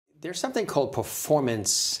There's something called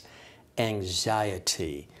performance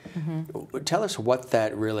anxiety. Tell us what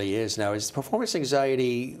that really is. Now, is performance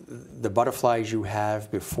anxiety the butterflies you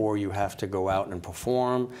have before you have to go out and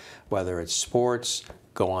perform, whether it's sports,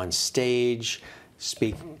 go on stage,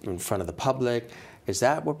 speak in front of the public? Is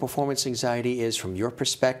that what performance anxiety is from your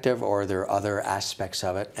perspective, or are there other aspects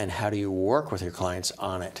of it, and how do you work with your clients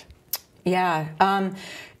on it? Yeah,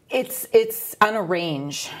 it's on a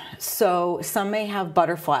range. So some may have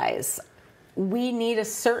butterflies. We need a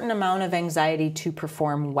certain amount of anxiety to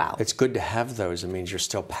perform well. It's good to have those. It means you're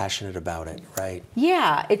still passionate about it, right?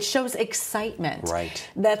 Yeah, it shows excitement. Right.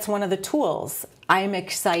 That's one of the tools. I am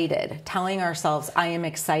excited. Telling ourselves I am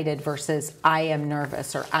excited versus I am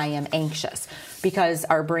nervous or I am anxious, because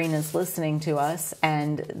our brain is listening to us,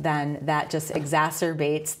 and then that just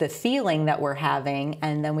exacerbates the feeling that we're having,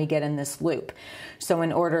 and then we get in this loop. So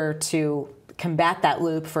in order to combat that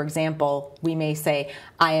loop, for example, we may say,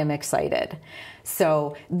 I am excited.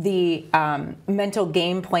 So the mental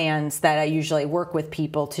game plans that I usually work with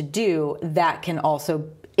people to do, that can also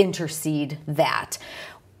intercede that.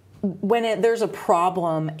 When there's a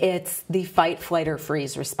problem, it's the fight, flight, or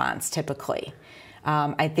freeze response typically.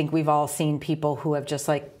 I think we've all seen people who have just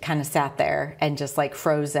like kind of sat there and just like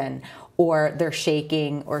frozen, or they're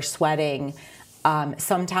shaking or sweating.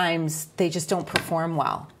 Sometimes they just don't perform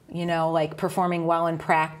well. You know, like performing well in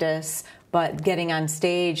practice, but getting on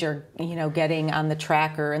stage or, you know, getting on the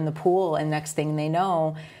track or in the pool, and next thing they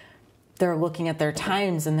know, they're looking at their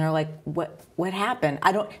times and they're like, what happened?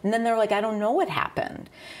 And then they're like, I don't know what happened.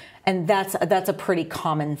 And that's a pretty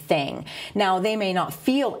common thing. Now, they may not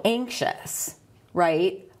feel anxious,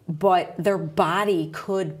 right? But their body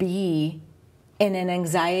could be in an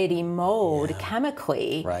anxiety mode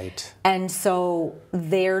chemically. Right. And so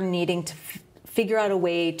they're needing to figure out a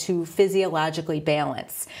way to physiologically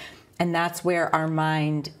balance. And that's where our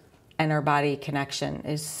mind and our body connection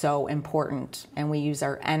is so important. And we use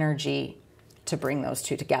our energy to bring those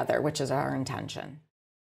two together, which is our intention.